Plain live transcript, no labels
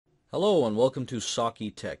Hello and welcome to Saki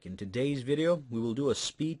Tech. In today's video, we will do a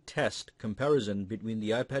speed test comparison between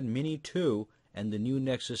the iPad mini 2 and the new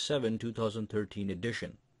Nexus 7 2013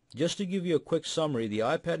 edition. Just to give you a quick summary, the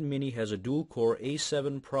iPad mini has a dual-core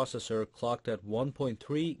A7 processor clocked at 1.3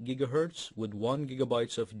 GHz with 1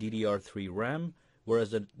 GB of DDR3 RAM,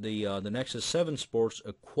 whereas the Nexus 7 sports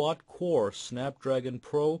a quad-core Snapdragon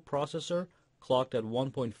Pro processor clocked at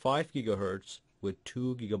 1.5 GHz with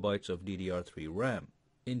 2 GB of DDR3 RAM.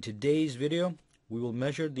 In today's video, we will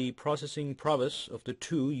measure the processing prowess of the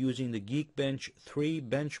two using the Geekbench 3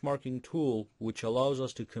 benchmarking tool, which allows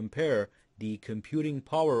us to compare the computing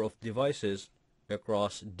power of devices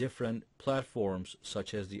across different platforms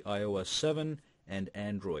such as the iOS 7 and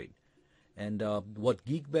Android. And what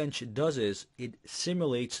Geekbench does is it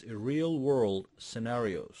simulates real-world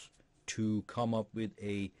scenarios to come up with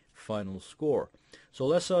a final score. So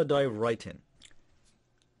let's dive right in.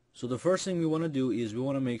 So the first thing we want to do is we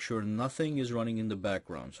want to make sure nothing is running in the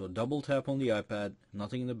background. So double tap on the iPad,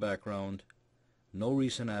 nothing in the background, no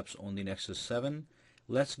recent apps on the Nexus 7.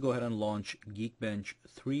 Let's go ahead and launch Geekbench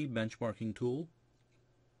 3 benchmarking tool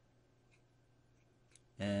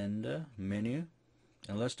and menu,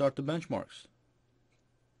 and let's start the benchmarks.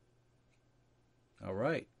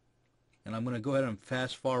 Alright, and I'm going to go ahead and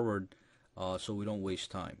fast forward so we don't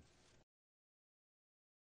waste time.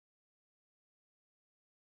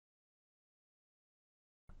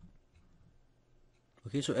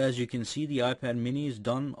 Okay, so as you can see, the iPad mini is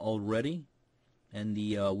done already, and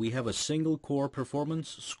we have a single core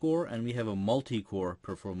performance score and we have a multi-core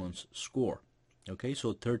performance score. Okay, so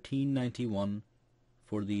 1391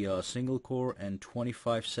 for the single core and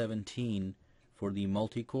 2517 for the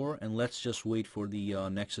multi-core, and let's just wait for the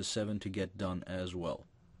Nexus 7 to get done as well.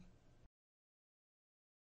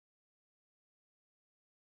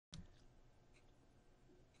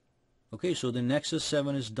 Okay, so the Nexus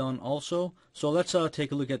 7 is done also. So let's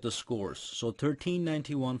take a look at the scores. So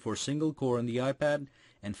 1391 for single core on the iPad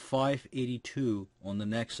and 582 on the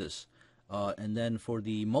Nexus. And then for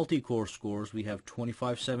the multi-core scores, we have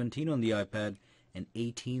 2517 on the iPad and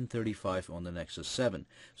 1835 on the Nexus 7.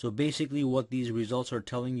 So basically what these results are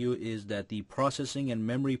telling you is that the processing and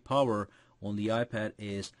memory power on the iPad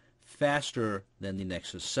is faster than the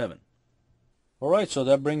Nexus 7. Alright, so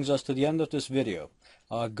that brings us to the end of this video.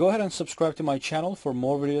 Go ahead and subscribe to my channel for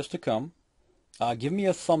more videos to come. Give me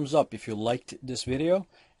a thumbs up if you liked this video,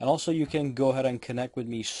 and also you can go ahead and connect with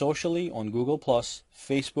me socially on Google+,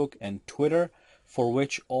 Facebook, and Twitter, for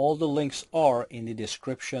which all the links are in the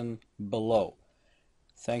description below.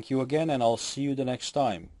 Thank you again, and I'll see you the next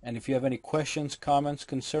time. And if you have any questions, comments,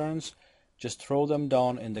 concerns, just throw them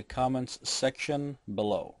down in the comments section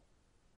below.